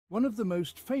One of the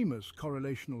most famous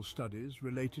correlational studies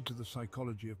related to the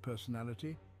psychology of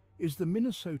personality is the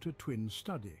Minnesota Twin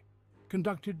study,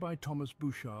 conducted by Thomas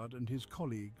Bouchard and his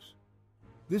colleagues.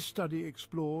 This study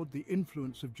explored the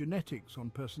influence of genetics on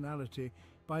personality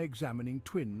by examining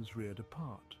twins reared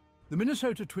apart. The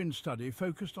Minnesota Twin study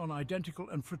focused on identical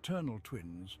and fraternal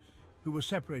twins who were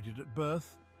separated at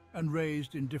birth and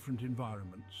raised in different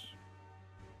environments.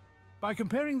 By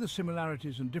comparing the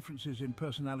similarities and differences in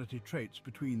personality traits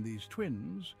between these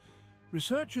twins,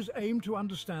 researchers aim to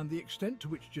understand the extent to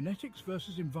which genetics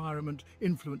versus environment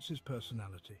influences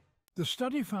personality. The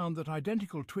study found that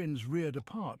identical twins reared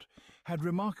apart had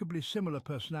remarkably similar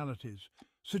personalities,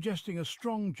 suggesting a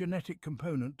strong genetic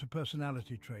component to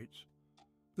personality traits.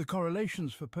 The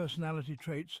correlations for personality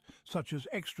traits such as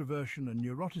extroversion and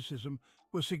neuroticism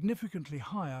were significantly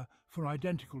higher for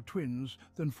identical twins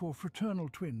than for fraternal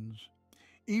twins,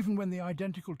 even when the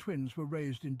identical twins were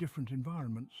raised in different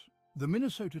environments. The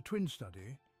Minnesota Twin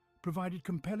study provided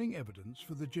compelling evidence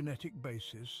for the genetic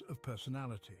basis of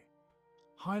personality,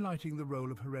 highlighting the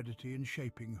role of heredity in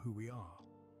shaping who we are.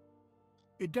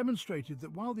 It demonstrated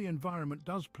that while the environment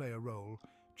does play a role,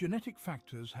 genetic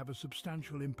factors have a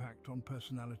substantial impact on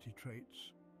personality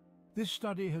traits. This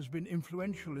study has been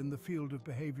influential in the field of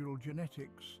behavioral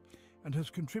genetics and has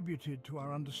contributed to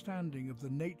our understanding of the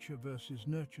nature versus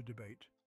nurture debate.